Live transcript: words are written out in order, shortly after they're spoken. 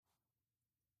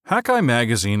Hakai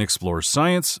Magazine explores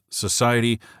science,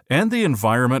 society, and the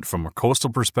environment from a coastal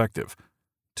perspective.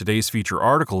 Today's feature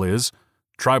article is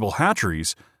Tribal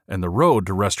Hatcheries and the Road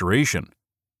to Restoration.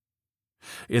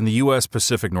 In the U.S.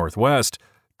 Pacific Northwest,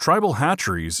 tribal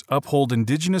hatcheries uphold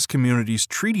indigenous communities'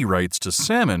 treaty rights to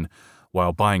salmon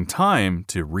while buying time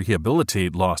to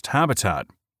rehabilitate lost habitat.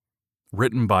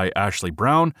 Written by Ashley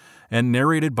Brown and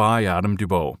narrated by Adam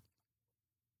Dubois.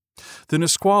 The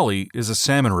Nisqually is a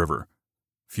salmon river.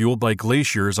 Fueled by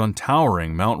glaciers on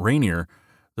towering Mount Rainier,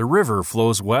 the river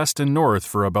flows west and north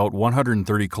for about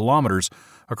 130 kilometers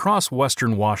across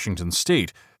western Washington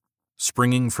state,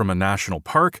 springing from a national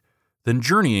park, then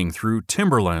journeying through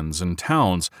timberlands and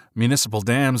towns, municipal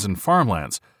dams and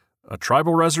farmlands, a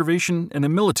tribal reservation and a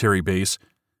military base,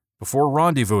 before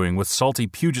rendezvousing with salty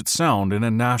Puget Sound in a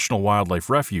national wildlife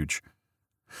refuge.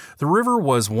 The river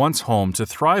was once home to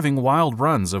thriving wild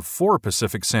runs of 4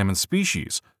 Pacific salmon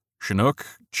species: Chinook,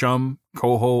 Chum,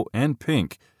 Coho, and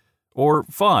Pink, or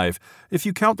 5 if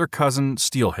you count their cousin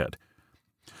Steelhead.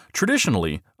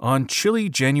 Traditionally, on chilly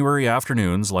January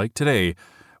afternoons like today,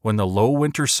 when the low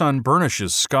winter sun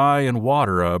burnishes sky and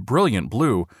water a brilliant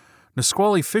blue,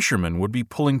 Nisqually fishermen would be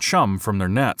pulling chum from their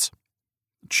nets.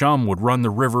 Chum would run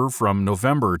the river from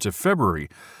November to February,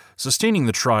 sustaining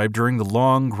the tribe during the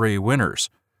long gray winters.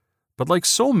 But like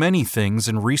so many things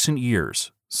in recent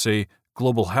years, say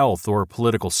global health or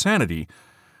political sanity,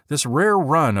 this rare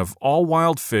run of all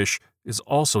wild fish is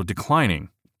also declining.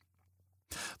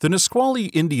 The Nisqually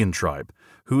Indian tribe,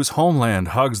 whose homeland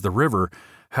hugs the river,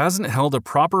 hasn't held a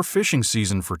proper fishing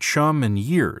season for chum in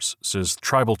years, says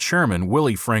tribal chairman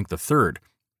Willie Frank III.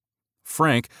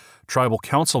 Frank, tribal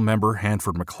council member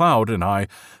Hanford McLeod, and I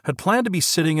had planned to be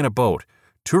sitting in a boat,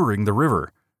 touring the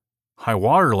river. High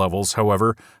water levels,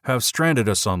 however, have stranded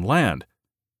us on land.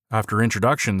 After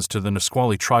introductions to the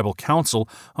Nisqually Tribal Council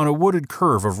on a wooded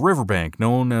curve of riverbank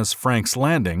known as Frank's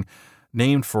Landing,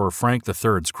 named for Frank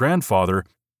III's grandfather,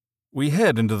 we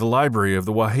head into the library of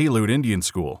the Wahalute Indian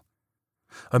School.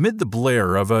 Amid the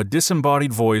blare of a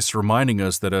disembodied voice reminding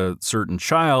us that a certain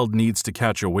child needs to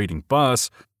catch a waiting bus,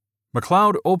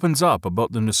 McLeod opens up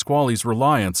about the Nisqually's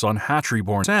reliance on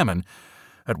hatchery-born salmon,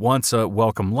 at once a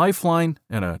welcome lifeline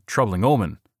and a troubling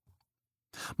omen.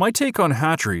 My take on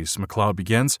hatcheries, McLeod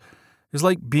begins, is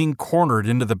like being cornered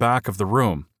into the back of the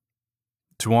room.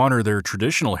 To honor their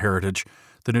traditional heritage,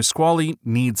 the Nisqually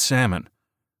need salmon.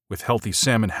 With healthy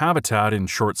salmon habitat in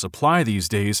short supply these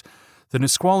days, the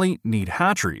Nisqually need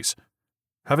hatcheries.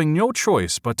 Having no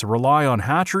choice but to rely on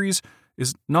hatcheries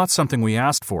is not something we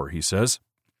asked for, he says.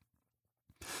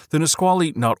 The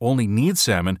Nisqually not only need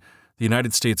salmon, the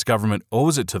United States government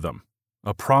owes it to them,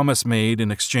 a promise made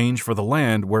in exchange for the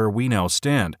land where we now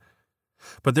stand.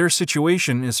 But their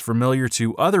situation is familiar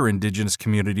to other indigenous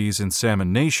communities in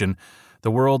Salmon Nation,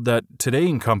 the world that today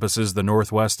encompasses the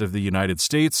northwest of the United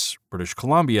States, British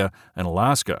Columbia, and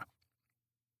Alaska.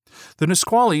 The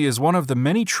Nisqually is one of the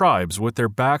many tribes with their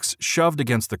backs shoved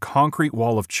against the concrete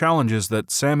wall of challenges that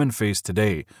salmon face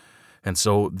today, and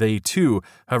so they too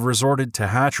have resorted to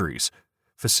hatcheries,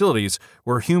 facilities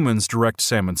where humans direct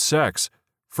salmon sex,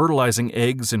 fertilizing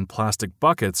eggs in plastic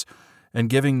buckets, and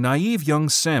giving naive young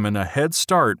salmon a head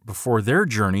start before their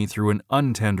journey through an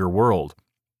untender world.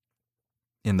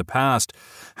 In the past,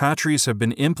 hatcheries have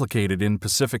been implicated in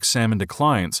Pacific salmon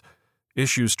declines,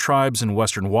 issues tribes in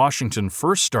western Washington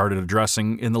first started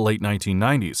addressing in the late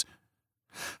 1990s.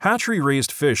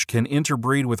 Hatchery-raised fish can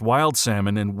interbreed with wild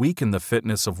salmon and weaken the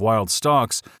fitness of wild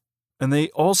stocks, and they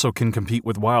also can compete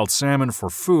with wild salmon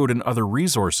for food and other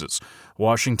resources,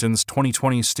 Washington's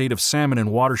 2020 State of Salmon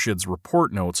and Watersheds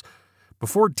report notes,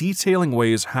 before detailing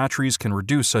ways hatcheries can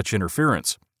reduce such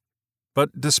interference.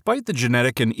 But despite the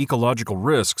genetic and ecological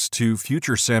risks to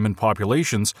future salmon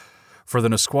populations, for the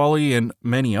Nisqually and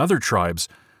many other tribes,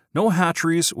 no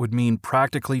hatcheries would mean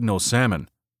practically no salmon.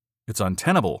 It's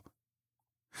untenable.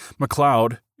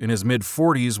 McLeod, in his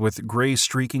mid-40s with gray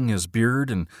streaking his beard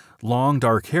and long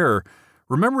dark hair,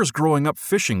 remembers growing up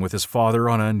fishing with his father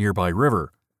on a nearby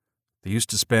river. They used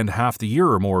to spend half the year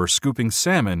or more scooping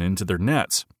salmon into their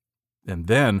nets. And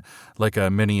then, like a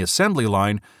mini assembly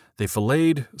line, they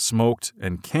filleted, smoked,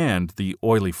 and canned the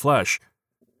oily flesh.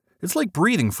 It's like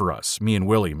breathing for us, me and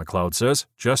Willie, McLeod says,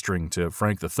 gesturing to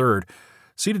Frank III,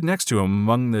 seated next to him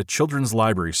among the children's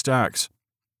library stacks.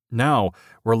 Now,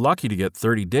 we're lucky to get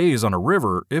 30 days on a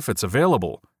river if it's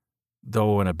available.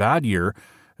 Though in a bad year,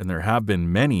 and there have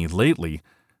been many lately,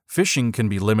 fishing can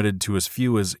be limited to as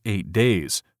few as 8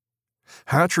 days.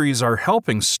 Hatcheries are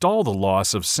helping stall the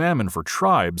loss of salmon for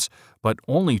tribes, but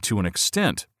only to an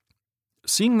extent.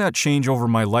 Seeing that change over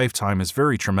my lifetime is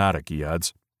very traumatic, he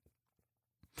adds.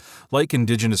 Like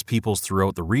indigenous peoples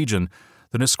throughout the region,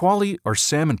 the Nisqually are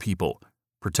salmon people,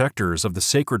 protectors of the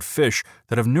sacred fish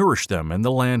that have nourished them and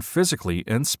the land physically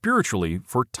and spiritually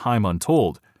for time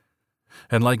untold.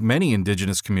 And like many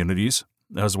indigenous communities,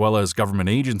 as well as government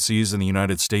agencies in the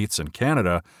United States and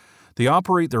Canada, they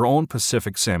operate their own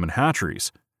Pacific salmon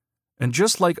hatcheries. And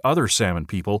just like other salmon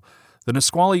people, the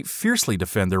Nisqually fiercely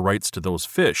defend their rights to those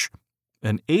fish,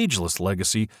 an ageless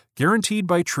legacy guaranteed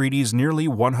by treaties nearly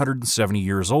 170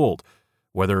 years old,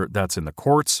 whether that's in the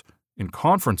courts, in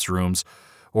conference rooms,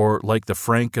 or like the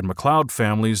Frank and McLeod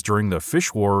families during the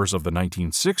fish wars of the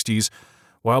 1960s,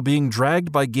 while being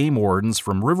dragged by game wardens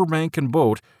from riverbank and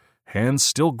boat, hands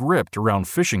still gripped around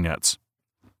fishing nets.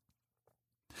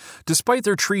 Despite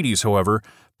their treaties, however,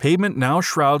 pavement now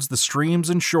shrouds the streams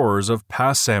and shores of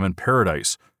past salmon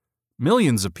paradise.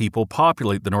 Millions of people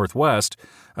populate the Northwest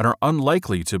and are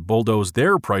unlikely to bulldoze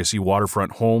their pricey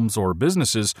waterfront homes or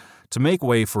businesses to make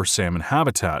way for salmon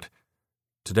habitat.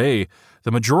 Today,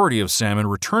 the majority of salmon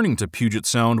returning to Puget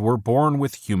Sound were born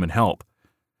with human help.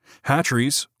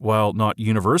 Hatcheries, while not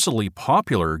universally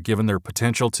popular given their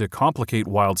potential to complicate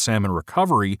wild salmon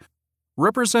recovery,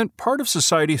 represent part of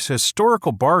society's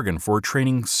historical bargain for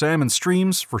training salmon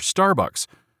streams for Starbucks.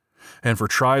 And for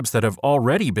tribes that have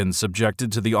already been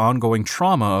subjected to the ongoing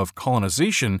trauma of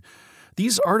colonization,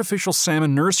 these artificial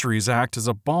salmon nurseries act as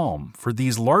a balm for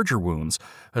these larger wounds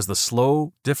as the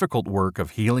slow, difficult work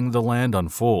of healing the land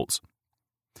unfolds.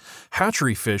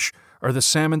 Hatchery fish are the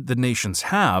salmon the nations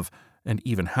have, and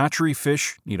even hatchery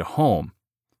fish need a home.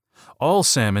 All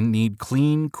salmon need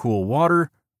clean, cool water,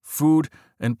 food,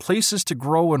 and places to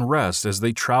grow and rest as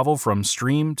they travel from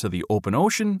stream to the open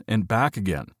ocean and back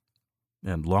again.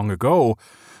 And long ago,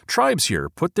 tribes here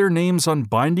put their names on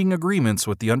binding agreements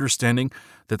with the understanding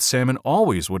that salmon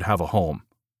always would have a home,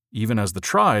 even as the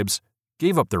tribes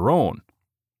gave up their own.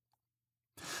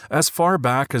 As far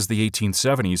back as the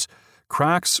 1870s,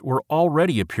 cracks were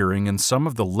already appearing in some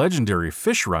of the legendary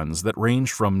fish runs that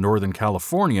ranged from Northern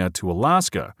California to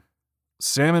Alaska.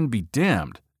 Salmon be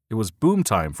damned, it was boom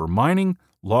time for mining,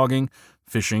 logging,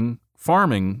 fishing,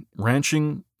 farming,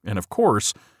 ranching, and of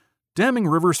course, damming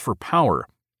rivers for power.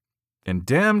 And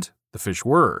damned the fish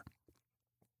were.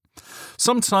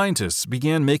 Some scientists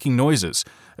began making noises,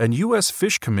 and U.S.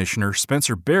 Fish Commissioner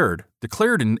Spencer Baird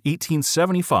declared in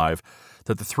 1875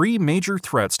 that the three major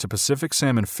threats to Pacific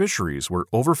salmon fisheries were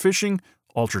overfishing,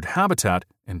 altered habitat,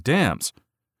 and dams.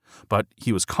 But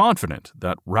he was confident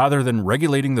that rather than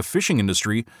regulating the fishing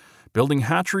industry, building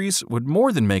hatcheries would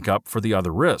more than make up for the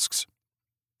other risks.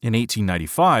 In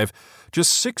 1895,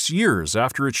 just 6 years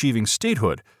after achieving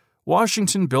statehood,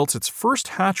 Washington built its first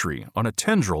hatchery on a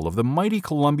tendril of the mighty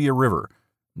Columbia River,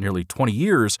 nearly 20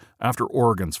 years after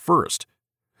Oregon's first.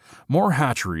 More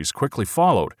hatcheries quickly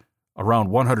followed, around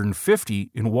 150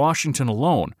 in Washington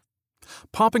alone,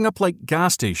 popping up like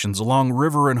gas stations along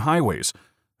river and highways,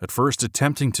 at first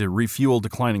attempting to refuel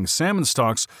declining salmon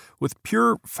stocks with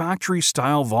pure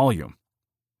factory-style volume.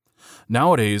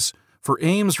 Nowadays, for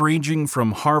aims ranging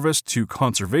from harvest to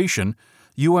conservation,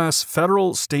 U.S.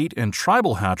 federal, state, and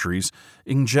tribal hatcheries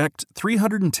inject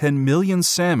 310 million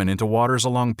salmon into waters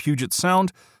along Puget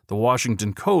Sound, the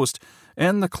Washington coast,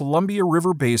 and the Columbia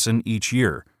River Basin each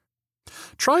year.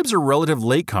 Tribes are relative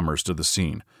latecomers to the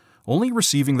scene, only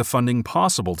receiving the funding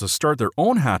possible to start their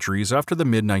own hatcheries after the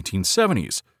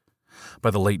mid-1970s. By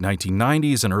the late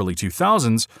 1990s and early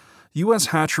 2000s, U.S.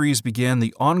 hatcheries began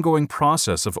the ongoing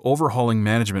process of overhauling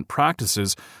management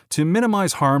practices to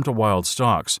minimize harm to wild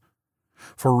stocks.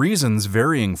 For reasons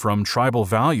varying from tribal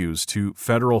values to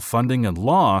federal funding and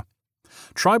law,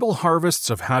 tribal harvests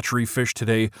of hatchery fish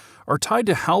today are tied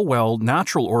to how well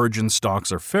natural origin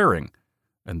stocks are faring,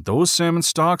 and those salmon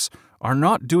stocks are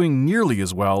not doing nearly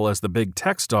as well as the big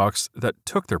tech stocks that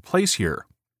took their place here.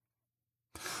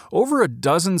 Over a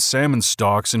dozen salmon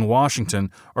stocks in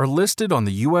Washington are listed on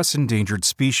the U.S. Endangered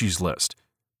Species List.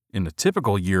 In a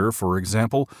typical year, for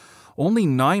example, only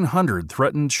 900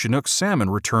 threatened Chinook salmon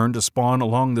return to spawn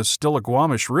along the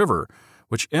Stillaguamish River,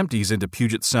 which empties into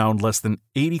Puget Sound less than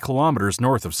 80 kilometers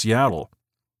north of Seattle.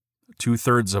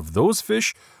 2/3 of those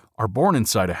fish are born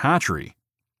inside a hatchery.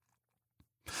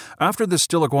 After the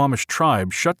Stillaguamish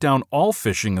tribe shut down all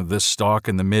fishing of this stock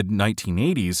in the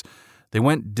mid-1980s, they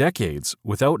went decades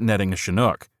without netting a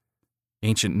Chinook.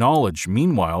 Ancient knowledge,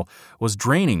 meanwhile, was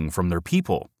draining from their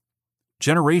people.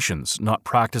 Generations not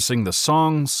practicing the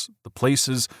songs, the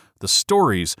places, the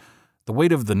stories, the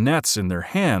weight of the nets in their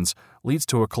hands leads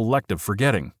to a collective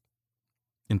forgetting.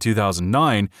 In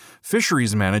 2009,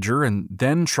 fisheries manager and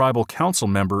then tribal council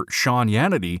member Sean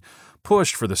Yannity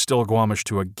pushed for the Stillaguamish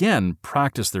to again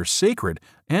practice their sacred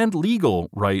and legal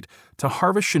right to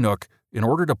harvest Chinook in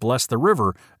order to bless the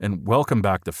river and welcome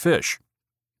back the fish.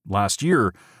 Last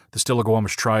year, the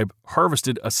Stillaguamish tribe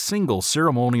harvested a single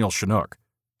ceremonial Chinook.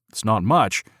 It's not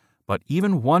much, but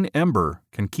even one ember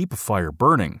can keep a fire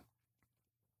burning.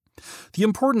 The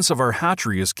importance of our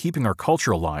hatchery is keeping our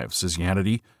culture alive, says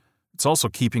Yannity. It's also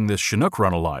keeping this Chinook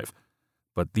run alive.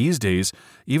 But these days,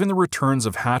 even the returns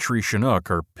of hatchery Chinook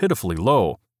are pitifully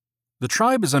low. The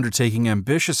tribe is undertaking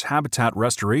ambitious habitat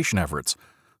restoration efforts,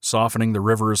 softening the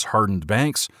river's hardened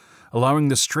banks, allowing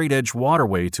the straight-edge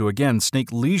waterway to again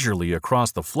snake leisurely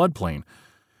across the floodplain,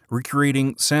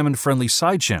 recreating salmon-friendly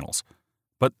side channels.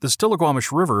 But the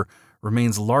Stillaguamish River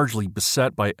remains largely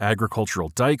beset by agricultural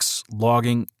dikes,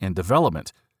 logging, and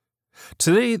development.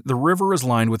 Today, the river is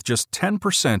lined with just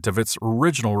 10% of its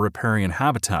original riparian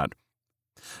habitat.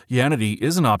 Yannity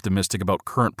isn't optimistic about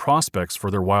current prospects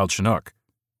for their wild Chinook.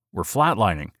 We're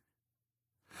flatlining.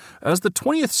 As the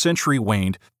 20th century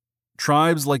waned,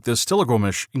 tribes like the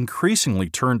Stillaguamish increasingly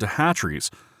turned to hatcheries,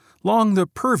 along the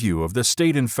purview of the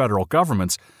state and federal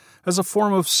governments, as a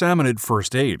form of salmonid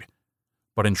first aid.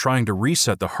 But in trying to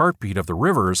reset the heartbeat of the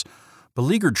rivers,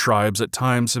 beleaguered tribes at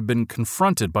times have been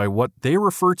confronted by what they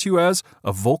refer to as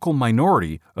a vocal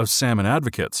minority of salmon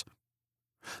advocates.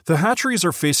 The hatcheries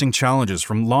are facing challenges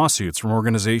from lawsuits from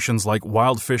organizations like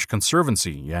Wild Fish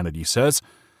Conservancy, Yannity says.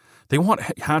 They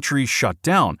want hatcheries shut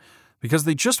down because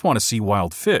they just want to see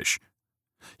wild fish.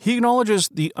 He acknowledges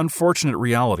the unfortunate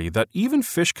reality that even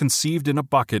fish conceived in a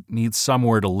bucket need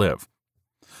somewhere to live.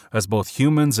 As both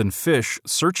humans and fish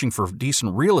searching for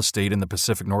decent real estate in the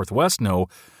Pacific Northwest know,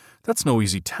 that's no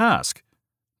easy task.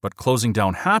 But closing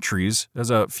down hatcheries,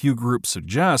 as a few groups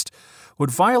suggest,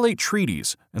 would violate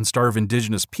treaties and starve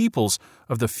indigenous peoples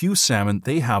of the few salmon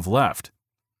they have left.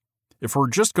 If we're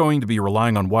just going to be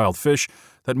relying on wild fish,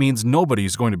 that means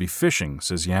nobody's going to be fishing,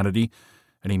 says Yannity,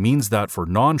 and he means that for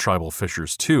non-tribal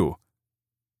fishers too.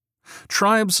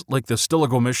 Tribes like the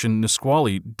Stillaguamish and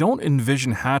Nisqually don't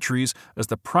envision hatcheries as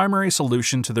the primary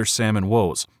solution to their salmon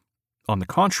woes. On the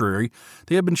contrary,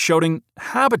 they have been shouting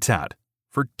habitat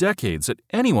for decades at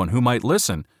anyone who might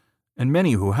listen, and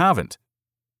many who haven't.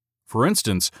 For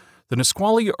instance, the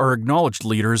Nisqually are acknowledged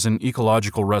leaders in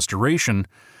ecological restoration,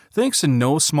 thanks in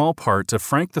no small part to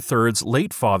Frank III's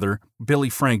late father, Billy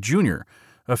Frank Jr.,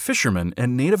 a fisherman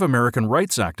and Native American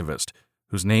rights activist,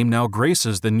 whose name now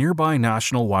graces the nearby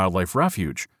National Wildlife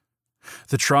Refuge.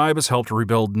 The tribe has helped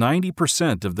rebuild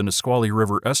 90% of the Nisqually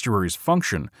River estuary's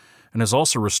function and is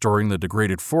also restoring the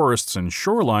degraded forests and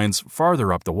shorelines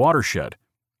farther up the watershed.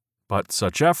 But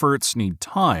such efforts need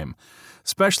time,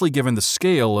 especially given the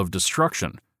scale of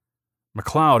destruction.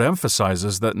 McLeod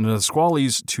emphasizes that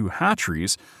Nisqually's two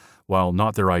hatcheries, while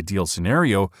not their ideal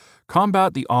scenario,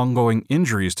 combat the ongoing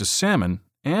injuries to salmon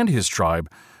and his tribe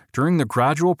during the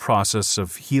gradual process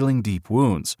of healing deep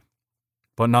wounds.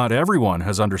 But not everyone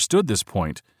has understood this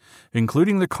point,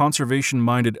 including the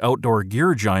conservation-minded outdoor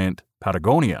gear giant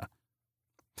Patagonia.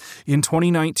 In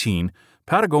 2019,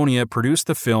 Patagonia produced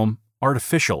the film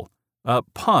Artificial, a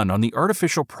pun on the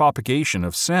artificial propagation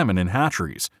of salmon in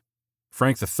hatcheries.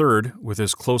 Frank III, with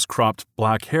his close-cropped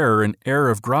black hair and air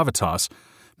of gravitas,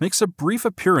 makes a brief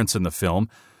appearance in the film,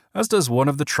 as does one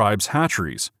of the tribe's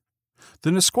hatcheries.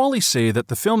 The Nisqually say that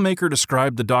the filmmaker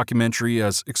described the documentary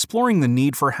as exploring the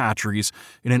need for hatcheries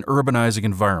in an urbanizing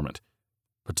environment.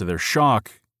 But to their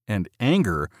shock and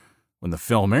anger, when the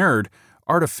film aired,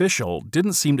 Artificial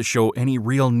didn't seem to show any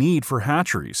real need for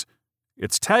hatcheries.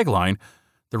 Its tagline,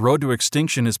 "The road to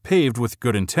extinction is paved with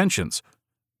good intentions."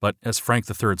 But as Frank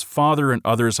III's father and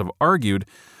others have argued,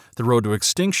 the road to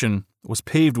extinction was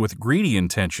paved with greedy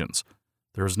intentions.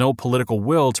 There was no political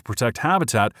will to protect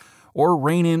habitat or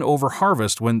rein in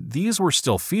overharvest when these were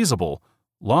still feasible,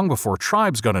 long before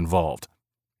tribes got involved.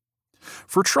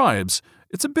 For tribes,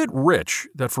 it's a bit rich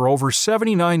that for over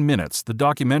 79 minutes the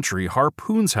documentary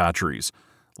harpoons hatcheries,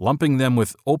 lumping them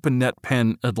with open-net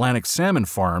pen Atlantic salmon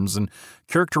farms and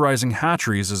characterizing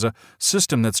hatcheries as a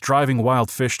system that's driving wild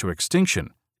fish to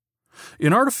extinction.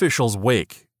 In Artificial's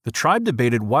wake, the tribe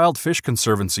debated Wild Fish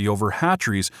Conservancy over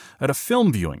hatcheries at a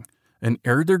film viewing and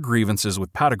aired their grievances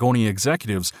with Patagonia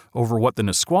executives over what the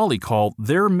Nisqually call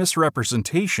their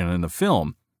misrepresentation in the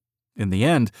film. In the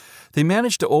end, they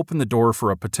managed to open the door for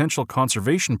a potential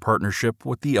conservation partnership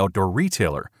with the outdoor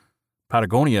retailer.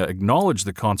 Patagonia acknowledged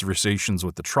the conversations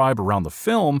with the tribe around the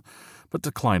film, but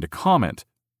declined to comment.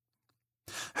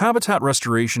 Habitat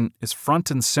restoration is front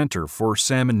and center for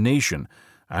Salmon Nation,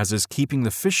 as is keeping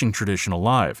the fishing tradition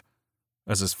alive.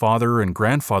 As his father and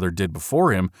grandfather did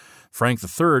before him, Frank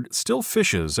III still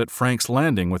fishes at Frank's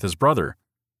Landing with his brother.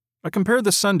 I compare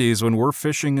the Sundays when we're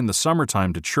fishing in the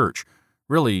summertime to church.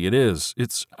 Really,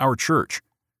 it's our church.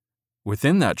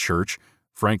 Within that church,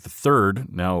 Frank III,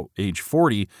 now age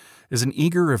 40, is an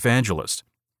eager evangelist.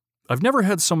 I've never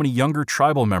had so many younger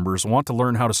tribal members want to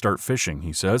learn how to start fishing,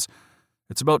 he says.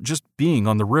 It's about just being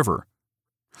on the river.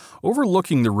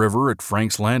 Overlooking the river at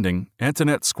Frank's Landing,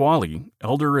 Antoinette Squally,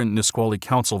 elder and Nisqually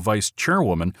Council vice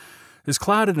chairwoman, is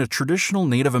clad in a traditional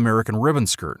Native American ribbon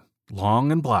skirt,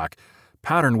 long and black,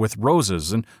 patterned with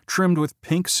roses and trimmed with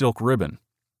pink silk ribbon.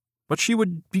 But she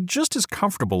would be just as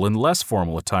comfortable in less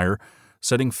formal attire,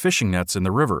 setting fishing nets in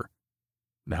the river.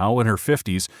 Now in her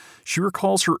 50s, she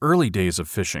recalls her early days of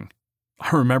fishing.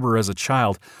 I remember as a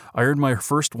child, I earned my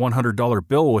first $100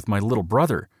 bill with my little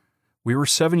brother. We were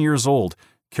 7 years old,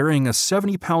 carrying a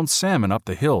 70-pound salmon up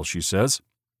the hill, she says.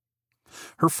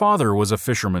 Her father was a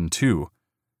fisherman, too.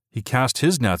 He cast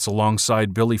his nets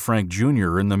alongside Billy Frank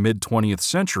Jr. in the mid-20th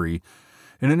century,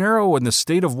 in an era when the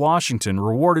state of Washington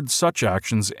rewarded such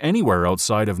actions anywhere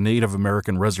outside of Native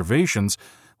American reservations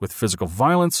with physical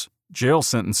violence, jail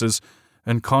sentences,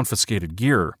 and confiscated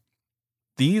gear.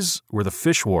 These were the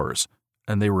fish wars,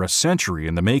 and they were a century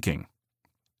in the making.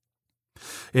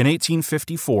 In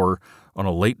 1854, on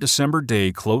a late December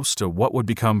day close to what would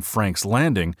become Frank's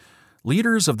Landing,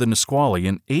 leaders of the Nisqually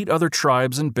and 8 other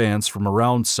tribes and bands from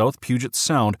around South Puget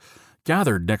Sound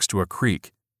gathered next to a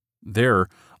creek. There,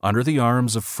 under the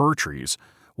arms of fir trees,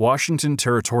 Washington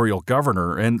Territorial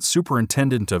Governor and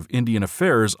Superintendent of Indian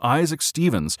Affairs Isaac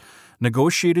Stevens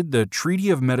negotiated the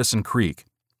Treaty of Medicine Creek,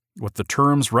 with the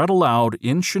terms read aloud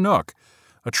in Chinook,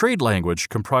 a trade language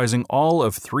comprising all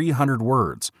of 300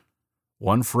 words.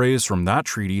 One phrase from that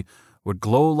treaty would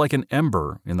glow like an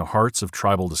ember in the hearts of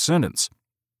tribal descendants.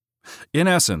 In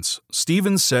essence,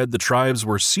 Stevens said the tribes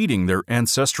were ceding their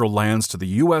ancestral lands to the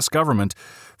U.S. government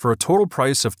for a total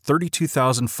price of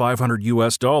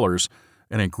 $32,500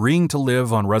 and agreeing to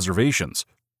live on reservations.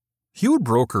 He would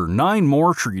broker 9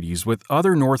 more treaties with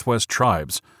other Northwest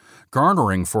tribes,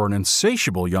 garnering for an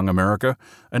insatiable young America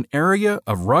an area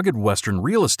of rugged Western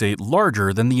real estate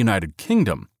larger than the United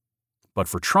Kingdom. But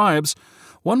for tribes,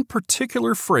 one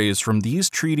particular phrase from these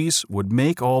treaties would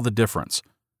make all the difference.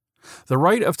 The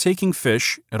right of taking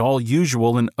fish at all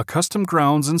usual and accustomed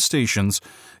grounds and stations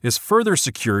is further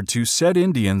secured to said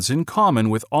Indians in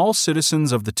common with all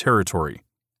citizens of the territory.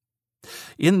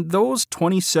 In those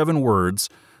 27 words,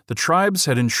 the tribes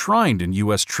had enshrined in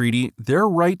U.S. treaty their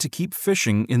right to keep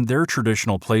fishing in their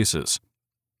traditional places.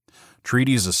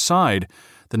 Treaties aside,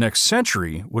 the next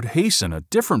century would hasten a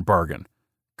different bargain: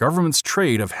 government's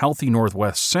trade of healthy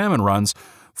Northwest salmon runs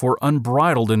for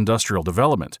unbridled industrial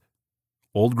development.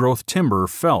 Old-growth timber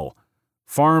fell.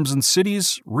 Farms and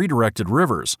cities redirected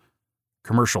rivers.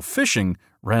 Commercial fishing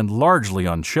ran largely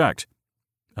unchecked.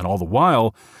 And all the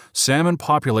while, salmon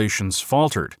populations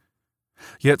faltered.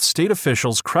 Yet state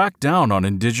officials cracked down on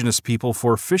indigenous people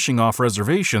for fishing off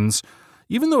reservations,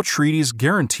 even though treaties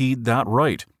guaranteed that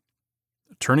right.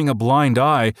 Turning a blind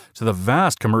eye to the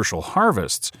vast commercial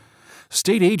harvests,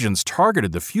 state agents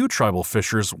targeted the few tribal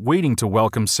fishers waiting to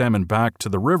welcome salmon back to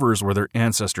the rivers where their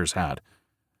ancestors had.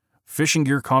 Fishing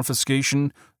gear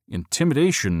confiscation,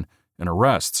 intimidation, and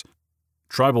arrests.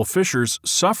 Tribal fishers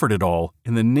suffered it all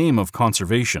in the name of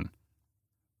conservation.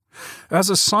 As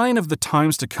a sign of the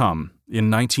times to come, in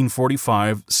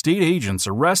 1945, state agents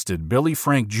arrested Billy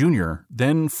Frank Jr.,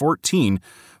 then 14,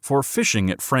 for fishing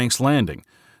at Frank's Landing,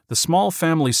 the small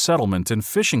family settlement and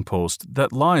fishing post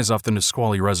that lies off the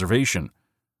Nisqually Reservation.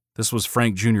 This was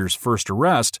Frank Jr.'s first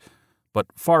arrest, but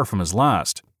far from his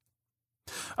last.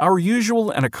 Our usual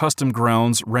and accustomed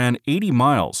grounds ran 80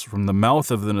 miles from the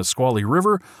mouth of the Nisqually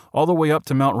River all the way up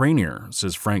to Mount Rainier,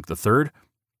 says Frank III.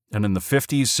 And in the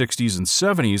 50s, 60s, and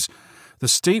 70s, the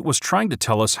state was trying to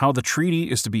tell us how the treaty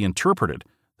is to be interpreted,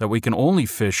 that we can only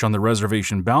fish on the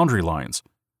reservation boundary lines.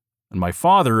 And my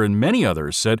father and many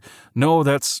others said, no,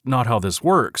 that's not how this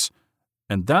works.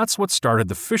 And that's what started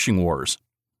the fishing wars.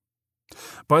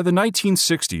 By the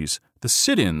 1960s, the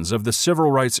sit-ins of the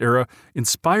civil rights era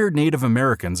inspired Native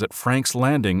Americans at Frank's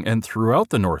Landing and throughout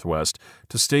the Northwest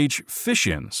to stage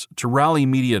fish-ins to rally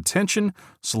media attention,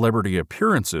 celebrity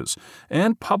appearances,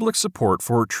 and public support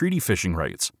for treaty fishing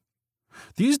rights.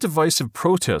 These divisive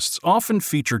protests often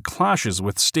featured clashes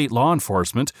with state law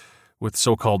enforcement, with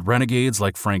so-called renegades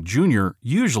like Frank Jr.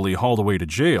 usually hauled away to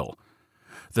jail.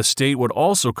 The state would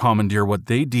also commandeer what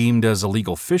they deemed as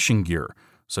illegal fishing gear,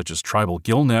 such as tribal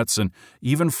gill nets and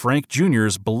even Frank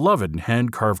Jr.'s beloved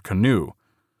hand-carved canoe.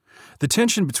 The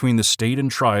tension between the state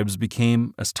and tribes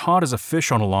became as taut as a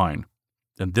fish on a line,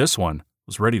 and this one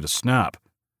was ready to snap.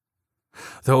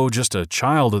 Though just a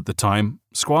child at the time,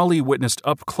 Squally witnessed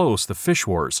up close the fish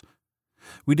wars.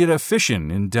 "We did a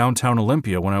fish-in downtown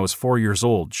Olympia when I was 4 years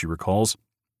old," she recalls.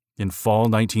 In fall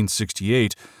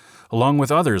 1968, along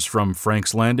with others from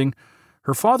Frank's Landing,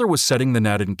 her father was setting the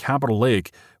net in Capitol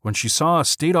Lake when she saw a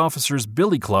state officer's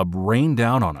billy club rain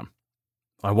down on him.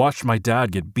 "I watched my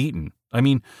dad get beaten. I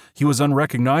mean, he was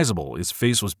unrecognizable. His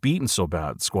face was beaten so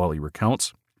bad," Squally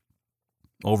recounts.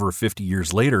 Over 50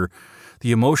 years later,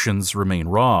 the emotions remain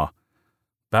raw.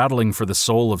 Battling for the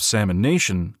soul of Salmon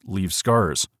Nation leaves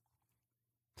scars.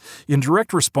 In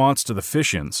direct response to the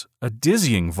fish-ins, a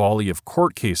dizzying volley of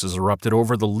court cases erupted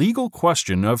over the legal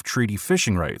question of treaty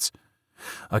fishing rights.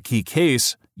 A key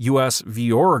case, U.S.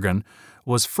 v. Oregon,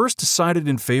 was first decided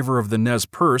in favor of the Nez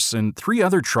Perce and 3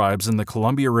 other tribes in the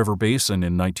Columbia River Basin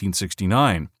in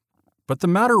 1969. But the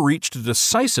matter reached a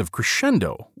decisive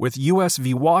crescendo with U.S.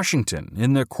 v. Washington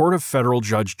in the court of federal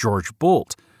judge George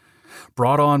Bolt.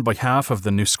 Brought on behalf of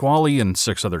the Nisqually and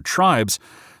 6 other tribes,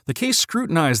 the case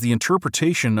scrutinized the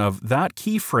interpretation of that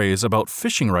key phrase about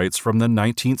fishing rights from the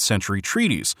 19th century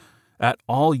treaties, "at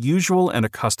all usual and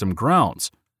accustomed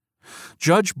grounds."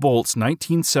 Judge Bolt's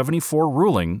 1974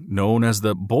 ruling, known as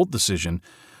the Bolt decision,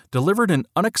 delivered an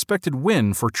unexpected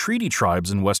win for treaty tribes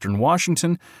in western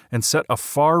Washington and set a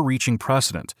far-reaching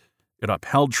precedent. It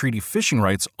upheld treaty fishing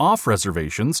rights off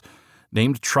reservations,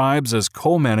 named tribes as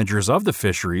co-managers of the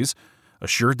fisheries,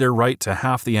 assured their right to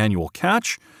half the annual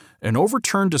catch, and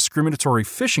overturned discriminatory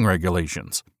fishing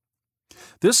regulations.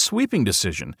 This sweeping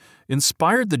decision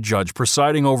inspired the judge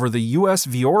presiding over the U.S.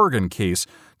 v. Oregon case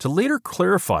to later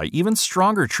clarify even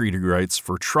stronger treaty rights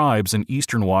for tribes in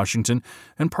eastern Washington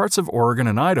and parts of Oregon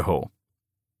and Idaho.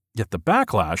 Yet the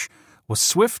backlash was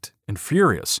swift and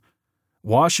furious.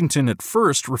 Washington at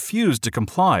first refused to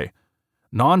comply.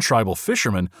 Non-tribal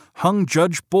fishermen hung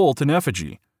Judge Bolt in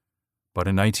effigy. But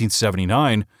in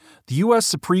 1979, the U.S.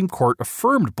 Supreme Court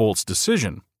affirmed Bolt's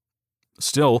decision.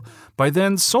 Still, by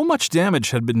then so much damage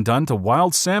had been done to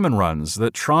wild salmon runs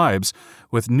that tribes,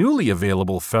 with newly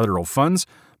available federal funds,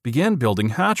 began building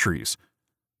hatcheries.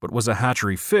 But was a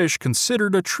hatchery fish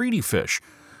considered a treaty fish,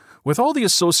 with all the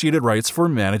associated rights for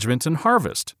management and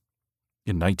harvest?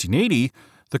 In 1980,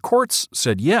 the courts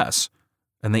said yes,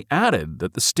 and they added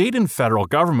that the state and federal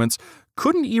governments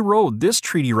couldn't erode this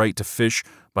treaty right to fish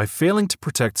by failing to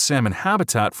protect salmon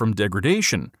habitat from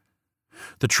degradation.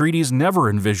 The treaties never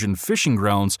envisioned fishing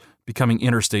grounds becoming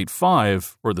Interstate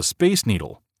 5 or the Space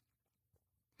Needle.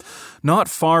 Not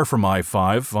far from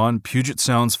I-5, on Puget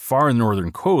Sound's far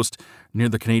northern coast, near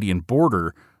the Canadian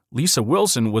border, Lisa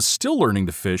Wilson was still learning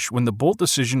to fish when the Bolt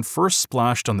decision first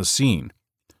splashed on the scene.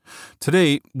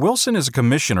 Today, Wilson is a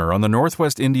commissioner on the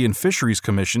Northwest Indian Fisheries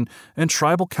Commission and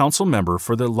tribal council member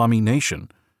for the Lummi Nation.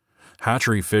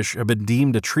 Hatchery fish have been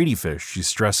deemed a treaty fish, she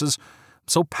stresses. I'm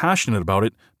so passionate about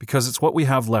it because it's what we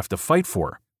have left to fight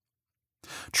for.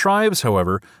 Tribes,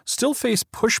 however, still face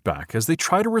pushback as they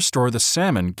try to restore the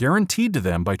salmon guaranteed to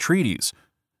them by treaties.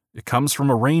 It comes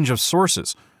from a range of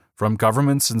sources, from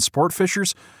governments and sport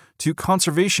fishers to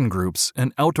conservation groups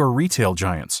and outdoor retail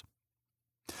giants.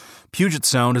 Puget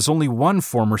Sound is only one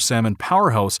former salmon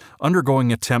powerhouse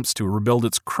undergoing attempts to rebuild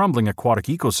its crumbling aquatic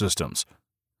ecosystems.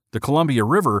 The Columbia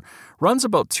River runs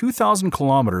about 2,000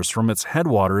 kilometers from its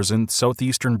headwaters in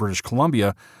southeastern British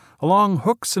Columbia along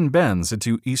hooks and bends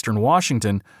into eastern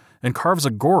Washington and carves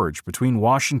a gorge between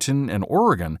Washington and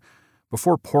Oregon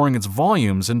before pouring its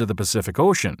volumes into the Pacific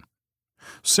Ocean.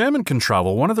 Salmon can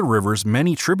travel one of the river's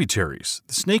many tributaries,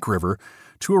 the Snake River,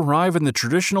 to arrive in the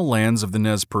traditional lands of the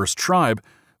Nez Perce tribe,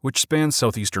 which spans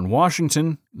southeastern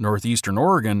Washington, northeastern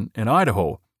Oregon, and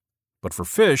Idaho. But for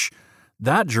fish,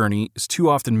 that journey is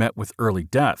too often met with early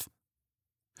death.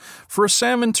 For a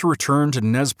salmon to return to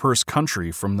Nez Perce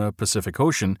country from the Pacific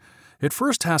Ocean, it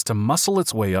first has to muscle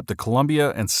its way up the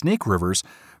Columbia and Snake Rivers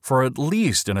for at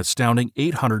least an astounding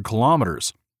 800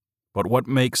 kilometers. But what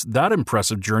makes that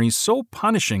impressive journey so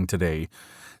punishing today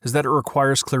is that it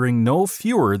requires clearing no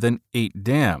fewer than 8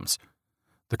 dams.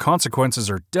 The consequences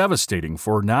are devastating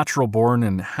for natural-born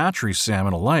and hatchery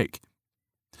salmon alike.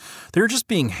 They're just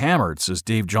being hammered, says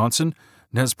Dave Johnson,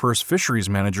 Nez Perce fisheries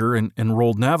manager and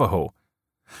enrolled Navajo.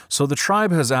 So the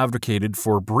tribe has advocated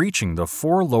for breaching the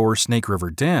 4 lower Snake River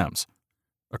dams.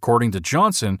 According to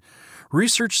Johnson,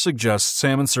 research suggests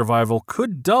salmon survival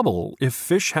could double if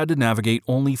fish had to navigate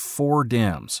only 4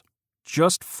 dams.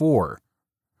 Just 4.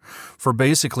 For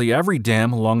basically every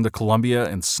dam along the Columbia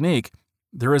and Snake,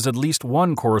 there is at least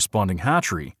one corresponding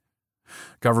hatchery.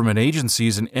 Government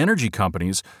agencies and energy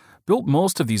companies built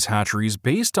most of these hatcheries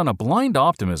based on a blind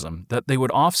optimism that they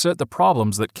would offset the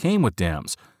problems that came with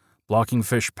dams, blocking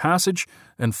fish passage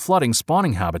and flooding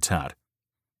spawning habitat.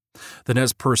 The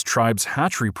Nez Perce tribe's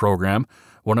hatchery program,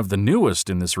 one of the newest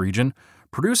in this region,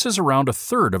 produces around a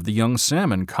third of the young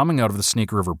salmon coming out of the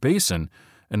Snake River Basin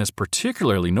and is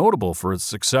particularly notable for its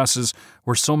successes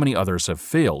where so many others have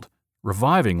failed,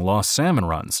 reviving lost salmon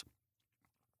runs.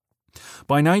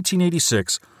 By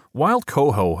 1986, wild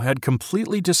coho had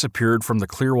completely disappeared from the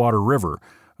Clearwater River,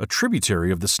 a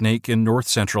tributary of the Snake in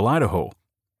north-central Idaho.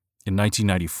 In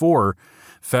 1994,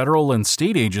 federal and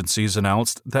state agencies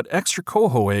announced that extra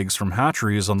coho eggs from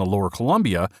hatcheries on the Lower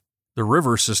Columbia, the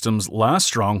river system's last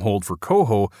stronghold for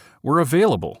coho, were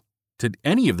available. Did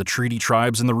any of the treaty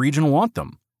tribes in the region want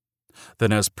them? The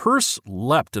Nez Perce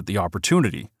leapt at the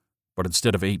opportunity, but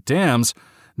instead of 8 dams,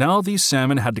 now these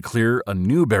salmon had to clear a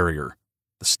new barrier,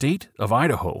 the state of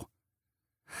Idaho.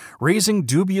 Raising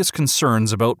dubious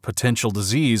concerns about potential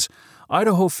disease,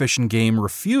 Idaho Fish and Game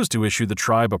refused to issue the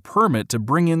tribe a permit to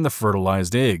bring in the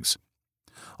fertilized eggs.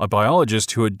 A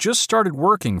biologist who had just started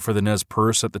working for the Nez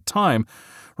Perce at the time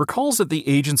recalls that the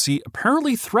agency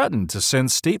apparently threatened to send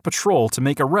state patrol to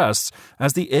make arrests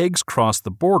as the eggs crossed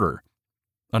the border.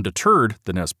 Undeterred,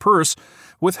 the Nez Perce,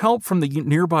 with help from the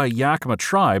nearby Yakima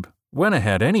tribe, went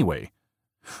ahead anyway.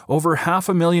 Over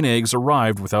 500,000 eggs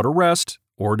arrived without arrest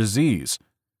or disease.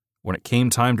 When it came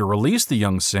time to release the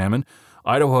young salmon,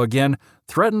 Idaho again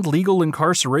threatened legal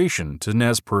incarceration to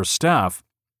Nez Perce staff,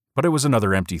 but it was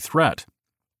another empty threat.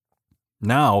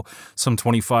 Now, some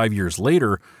 25 years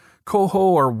later,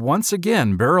 coho are once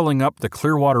again barreling up the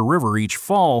Clearwater River each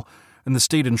fall, and the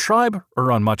state and tribe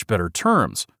are on much better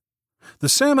terms. The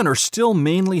salmon are still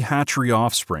mainly hatchery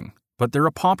offspring, but they're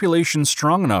a population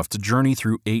strong enough to journey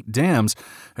through 8 dams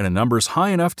and in numbers high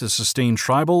enough to sustain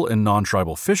tribal and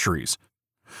non-tribal fisheries.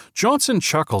 Johnson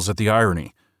chuckles at the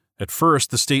irony. At first,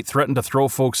 the state threatened to throw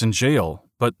folks in jail,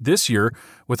 but this year,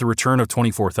 with the return of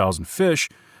 24,000 fish,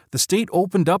 the state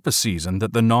opened up a season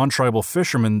that the non-tribal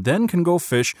fishermen then can go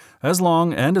fish as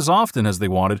long and as often as they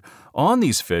wanted on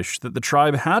these fish that the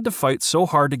tribe had to fight so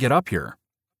hard to get up here.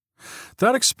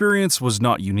 That experience was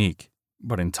not unique,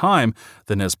 but in time,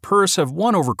 the Nez Perce have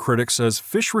won over critics as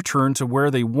fish return to where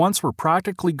they once were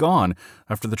practically gone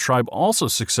after the tribe also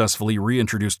successfully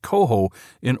reintroduced coho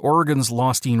in Oregon's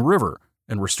Lostine River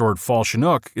and restored fall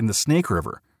chinook in the Snake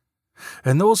River.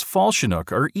 And those fall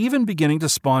chinook are even beginning to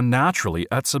spawn naturally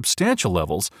at substantial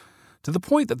levels, to the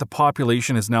point that the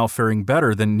population is now faring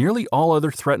better than nearly all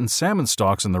other threatened salmon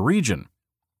stocks in the region.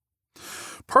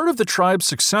 Part of the tribe's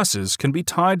successes can be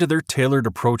tied to their tailored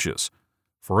approaches.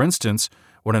 For instance,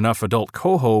 when enough adult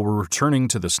coho were returning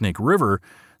to the Snake River,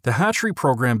 the hatchery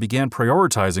program began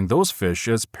prioritizing those fish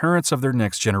as parents of their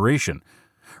next generation,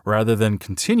 rather than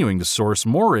continuing to source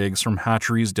more eggs from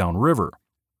hatcheries downriver.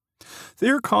 They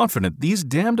are confident these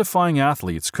dam-defying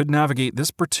athletes could navigate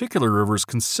this particular river's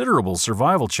considerable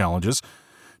survival challenges,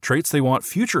 traits they want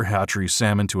future hatchery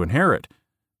salmon to inherit.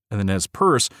 And the Nez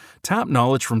Perce tap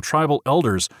knowledge from tribal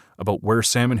elders about where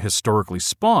salmon historically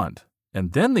spawned,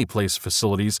 and then they place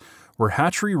facilities where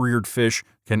hatchery-reared fish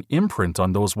can imprint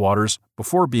on those waters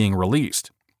before being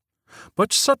released.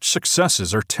 But such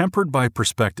successes are tempered by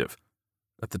perspective.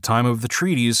 At the time of the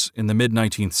treaties in the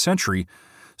mid-19th century,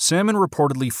 salmon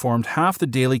reportedly formed half the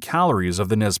daily calories of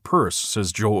the Nez Perce,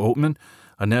 says Joe Oatman,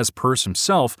 a Nez Perce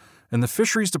himself and the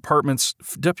Fisheries Department's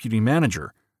deputy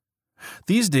manager.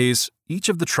 These days, each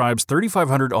of the tribe's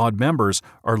 3,500-odd members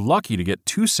are lucky to get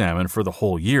 2 salmon for the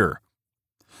whole year.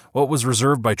 What was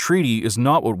reserved by treaty is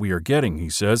not what we are getting, he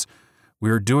says. We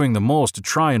are doing the most to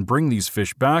try and bring these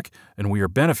fish back, and we are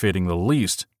benefiting the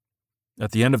least.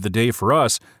 At the end of the day for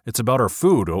us, it's about our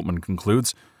food, Oatman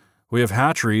concludes. We have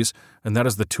hatcheries, and that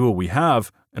is the tool we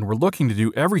have, and we're looking to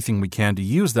do everything we can to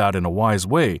use that in a wise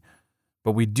way.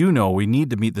 But we do know we need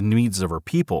to meet the needs of our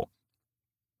people.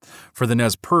 For the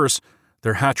Nez Perce,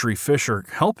 their hatchery fish are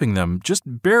helping them just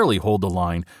barely hold the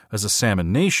line as a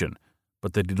salmon nation,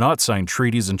 but they did not sign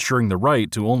treaties ensuring the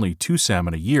right to only 2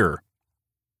 salmon a year.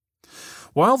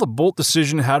 While the Bolt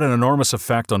decision had an enormous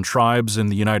effect on tribes in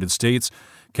the United States,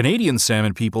 Canadian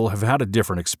salmon people have had a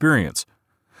different experience.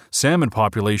 Salmon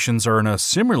populations are in a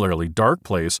similarly dark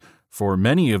place for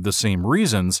many of the same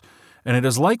reasons, and it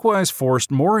has likewise forced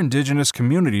more Indigenous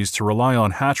communities to rely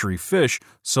on hatchery fish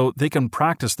so they can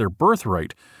practice their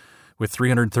birthright, with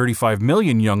 335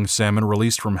 million young salmon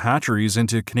released from hatcheries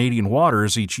into Canadian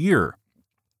waters each year.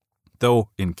 Though,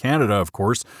 in Canada, of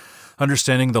course,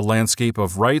 understanding the landscape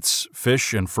of rights,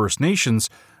 fish, and First Nations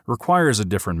requires a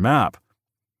different map.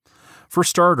 For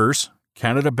starters,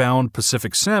 Canada-bound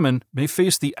Pacific salmon may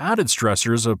face the added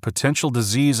stressors of potential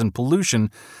disease and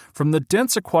pollution from the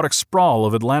dense aquatic sprawl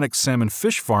of Atlantic salmon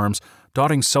fish farms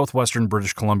dotting southwestern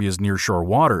British Columbia's nearshore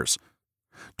waters.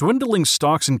 Dwindling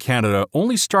stocks in Canada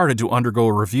only started to undergo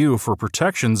review for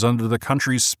protections under the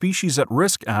country's Species at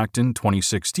Risk Act in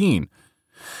 2016.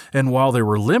 And while there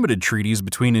were limited treaties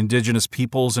between Indigenous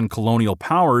peoples and colonial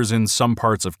powers in some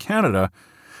parts of Canada,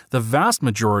 the vast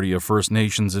majority of First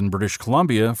Nations in British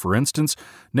Columbia, for instance,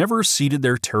 never ceded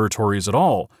their territories at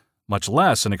all, much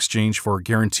less in exchange for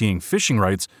guaranteeing fishing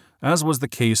rights, as was the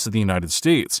case in the United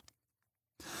States.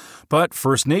 But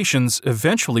First Nations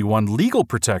eventually won legal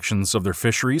protections of their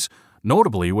fisheries,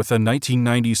 notably with a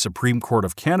 1990 Supreme Court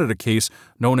of Canada case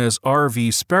known as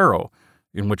R.V. Sparrow,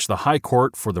 in which the High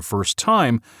Court, for the first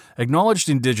time, acknowledged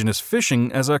Indigenous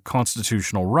fishing as a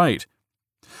constitutional right.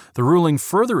 The ruling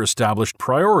further established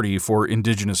priority for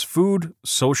Indigenous food,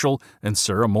 social, and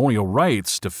ceremonial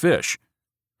rights to fish.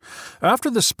 After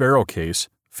the Sparrow case,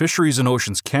 Fisheries and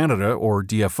Oceans Canada, or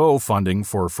DFO, funding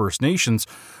for First Nations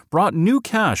brought new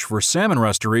cash for salmon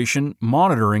restoration,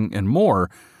 monitoring, and more,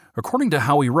 according to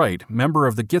Howie Wright, member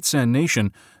of the Gitxsan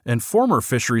Nation and former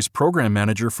fisheries program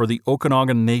manager for the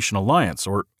Okanagan Nation Alliance,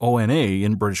 or ONA,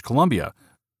 in British Columbia.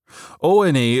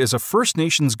 ONA is a First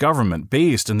Nations government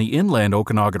based in the inland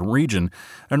Okanagan region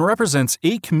and represents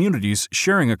 8 communities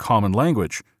sharing a common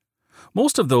language.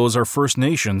 Most of those are First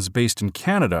Nations based in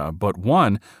Canada, but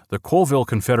one, the Colville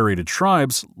Confederated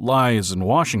Tribes, lies in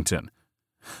Washington.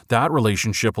 That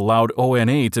relationship allowed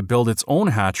ONA to build its own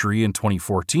hatchery in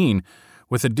 2014,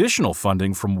 with additional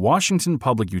funding from Washington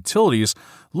Public Utilities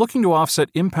looking to offset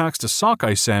impacts to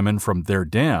sockeye salmon from their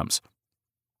dams.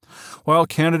 While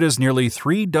Canada's nearly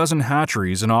 3 dozen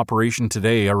hatcheries in operation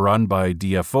today are run by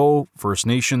DFO, First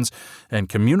Nations, and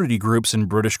community groups in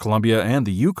British Columbia and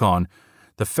the Yukon,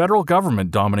 the federal government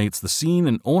dominates the scene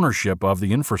and ownership of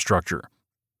the infrastructure.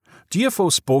 DFO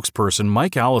spokesperson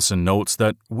Mike Allison notes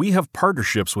that we have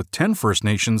partnerships with 10 First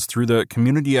Nations through the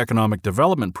Community Economic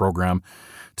Development Program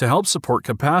to help support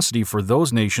capacity for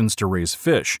those nations to raise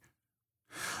fish.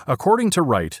 According to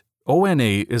Wright,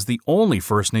 ONA is the only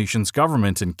First Nations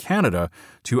government in Canada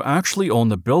to actually own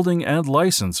the building and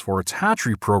license for its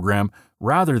hatchery program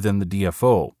rather than the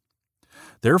DFO.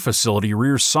 Their facility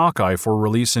rears sockeye for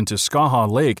release into Skaha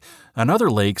Lake and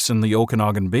other lakes in the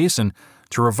Okanagan Basin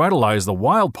to revitalize the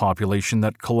wild population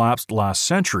that collapsed last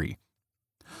century.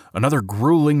 Another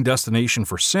grueling destination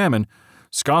for salmon,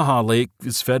 Skaha Lake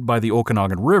is fed by the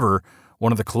Okanagan River,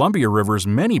 one of the Columbia River's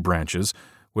many branches,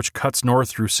 which cuts north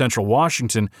through central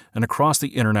Washington and across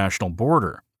the international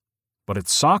border. But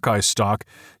its sockeye stock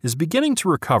is beginning to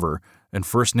recover, and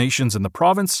First Nations in the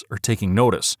province are taking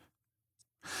notice.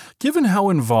 Given how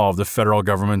involved the federal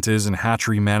government is in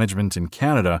hatchery management in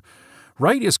Canada,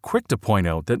 Wright is quick to point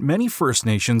out that many First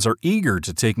Nations are eager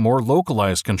to take more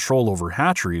localized control over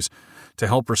hatcheries to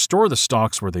help restore the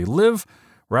stocks where they live,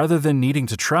 rather than needing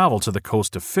to travel to the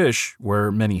coast to fish,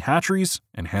 where many hatcheries,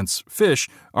 and hence fish,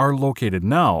 are located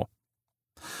now.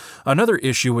 Another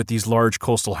issue with these large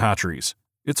coastal hatcheries: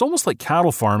 it's almost like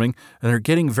cattle farming, and they're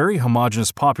getting very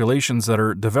homogeneous populations that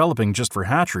are developing just for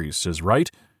hatcheries, says Wright.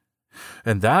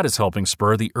 And that is helping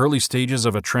spur the early stages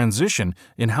of a transition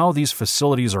in how these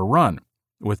facilities are run,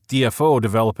 with DFO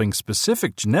developing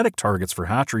specific genetic targets for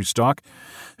hatchery stock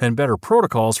and better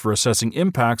protocols for assessing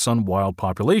impacts on wild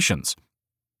populations.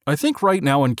 I think right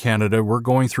now in Canada we're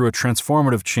going through a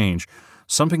transformative change,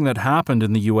 something that happened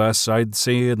in the US, I'd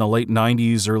say in the late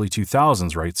 90s, early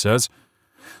 2000s, Wright says.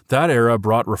 That era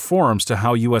brought reforms to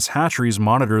how US hatcheries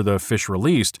monitor the fish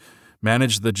released,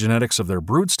 manage the genetics of their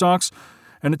broodstocks,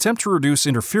 and attempt to reduce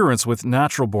interference with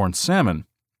natural-born salmon.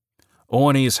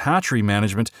 ONA's hatchery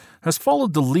management has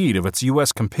followed the lead of its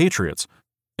U.S. compatriots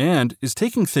and is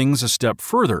taking things a step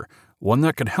further, one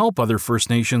that could help other First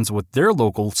Nations with their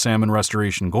local salmon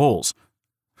restoration goals.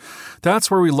 That's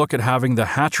where we look at having the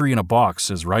hatchery in a box,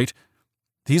 says Wright.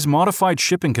 These modified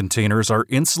shipping containers are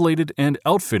insulated and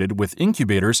outfitted with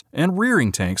incubators and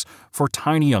rearing tanks for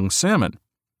tiny young salmon.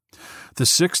 The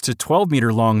 6 to 12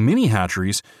 meter long mini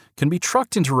hatcheries can be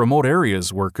trucked into remote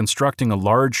areas where constructing a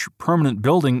large, permanent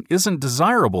building isn't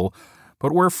desirable,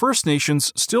 but where First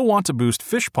Nations still want to boost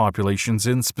fish populations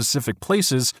in specific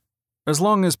places as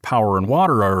long as power and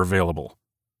water are available.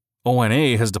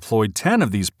 ONA has deployed 10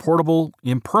 of these portable,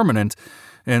 impermanent,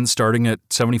 and starting at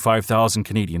 75,000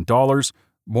 Canadian dollars,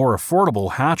 more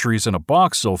affordable hatcheries in a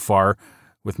box so far,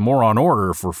 with more on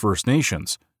order for First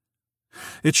Nations.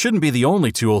 It shouldn't be the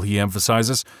only tool, he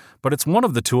emphasizes, but it's one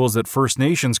of the tools that First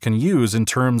Nations can use in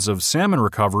terms of salmon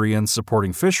recovery and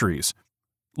supporting fisheries.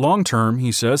 Long term,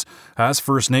 he says, as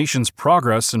First Nations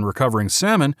progress in recovering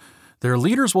salmon, their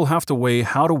leaders will have to weigh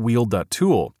how to wield that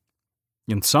tool.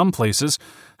 In some places,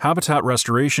 habitat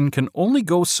restoration can only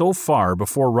go so far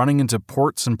before running into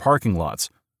ports and parking lots.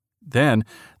 Then,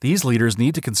 these leaders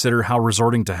need to consider how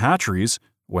resorting to hatcheries,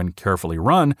 when carefully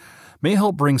run, may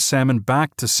help bring salmon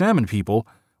back to salmon people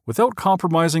without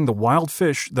compromising the wild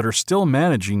fish that are still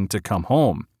managing to come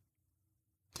home.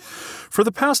 For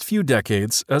the past few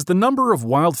decades, as the number of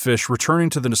wild fish returning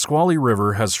to the Nisqually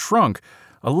River has shrunk,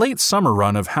 a late summer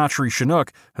run of hatchery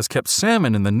Chinook has kept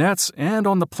salmon in the nets and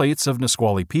on the plates of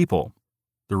Nisqually people.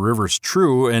 The river's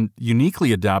true and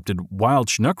uniquely adapted wild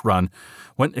Chinook run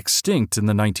went extinct in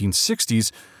the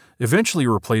 1960s, eventually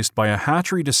replaced by a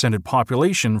hatchery-descended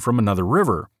population from another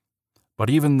river. But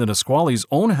even the Nisqually's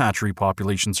own hatchery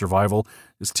population survival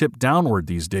is tipped downward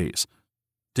these days.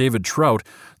 David Trout,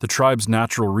 the tribe's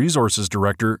natural resources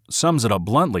director, sums it up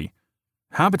bluntly.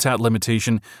 Habitat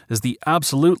limitation is the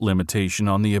absolute limitation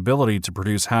on the ability to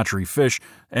produce hatchery fish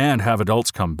and have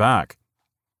adults come back.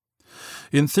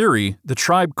 In theory, the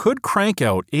tribe could crank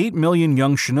out 8 million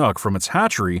young Chinook from its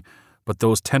hatchery, but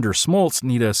those tender smolts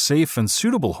need a safe and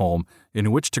suitable home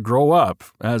in which to grow up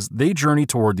as they journey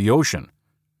toward the ocean.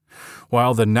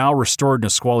 While the now restored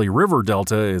Nisqually River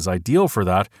Delta is ideal for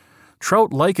that,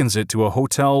 Trout likens it to a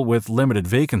hotel with limited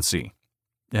vacancy.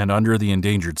 And under the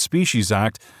Endangered Species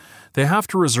Act, they have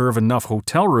to reserve enough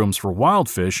hotel rooms for wild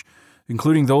fish,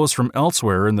 including those from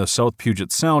elsewhere in the South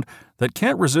Puget Sound, that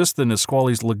can't resist the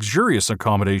Nisqually's luxurious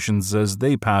accommodations as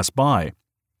they pass by.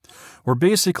 We're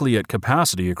basically at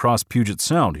capacity across Puget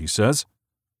Sound, he says.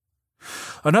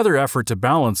 Another effort to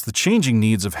balance the changing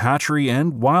needs of hatchery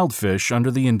and wild fish under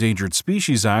the Endangered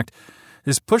Species Act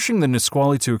is pushing the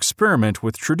Nisqually to experiment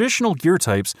with traditional gear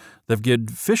types that give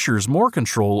fishers more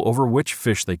control over which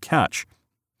fish they catch.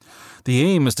 The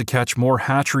aim is to catch more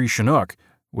hatchery Chinook,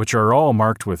 which are all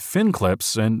marked with fin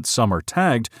clips and some are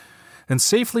tagged, and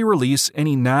safely release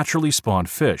any naturally spawned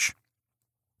fish.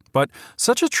 But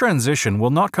such a transition will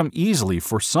not come easily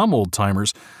for some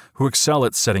old-timers who excel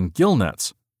at setting gill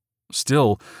nets.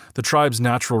 Still, the tribe's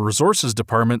Natural Resources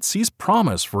Department sees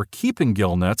promise for keeping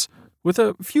gill nets with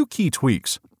a few key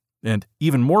tweaks, and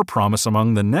even more promise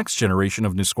among the next generation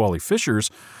of Nisqually fishers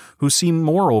who seem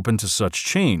more open to such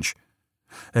change.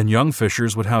 And young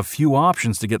fishers would have few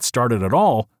options to get started at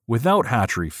all without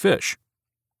hatchery fish.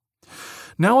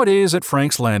 Nowadays at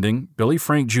Frank's Landing, Billy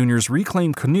Frank Jr.'s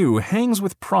reclaimed canoe hangs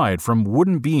with pride from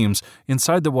wooden beams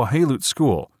inside the Wahalut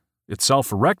School,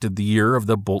 itself erected the year of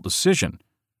the Bolt decision.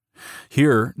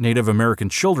 Here, Native American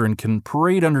children can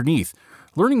parade underneath,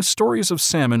 learning stories of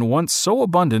salmon once so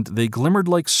abundant they glimmered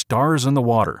like stars in the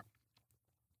water.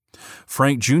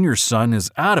 Frank Jr.'s son is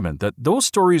adamant that those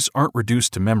stories aren't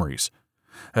reduced to memories.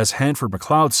 As Hanford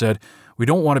McLeod said, "We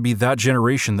don't want to be that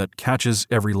generation that catches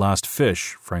every last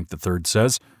fish," Frank III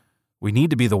says. "We need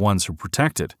to be the ones who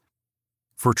protect it."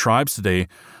 For tribes today,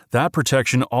 that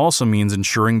protection also means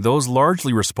ensuring those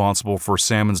largely responsible for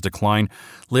salmon's decline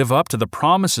live up to the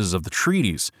promises of the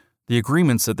treaties, the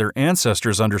agreements that their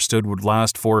ancestors understood would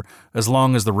last for as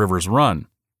long as the rivers run.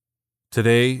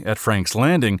 Today, at Frank's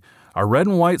Landing, a red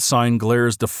and white sign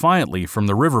glares defiantly from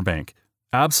the riverbank.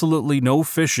 Absolutely no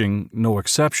fishing, no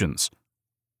exceptions.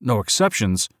 No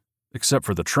exceptions, except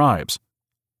for the tribes.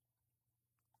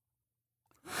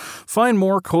 Find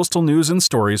more coastal news and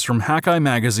stories from Hackeye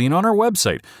Magazine on our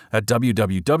website at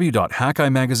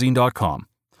www.hackeymagazine.com.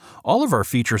 All of our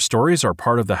feature stories are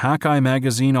part of the Hackeye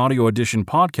Magazine Audio Edition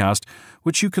podcast,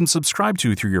 which you can subscribe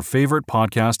to through your favorite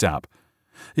podcast app.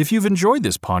 If you've enjoyed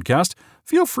this podcast,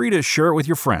 feel free to share it with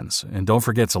your friends, and don't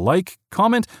forget to like,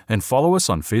 comment, and follow us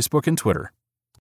on Facebook and Twitter.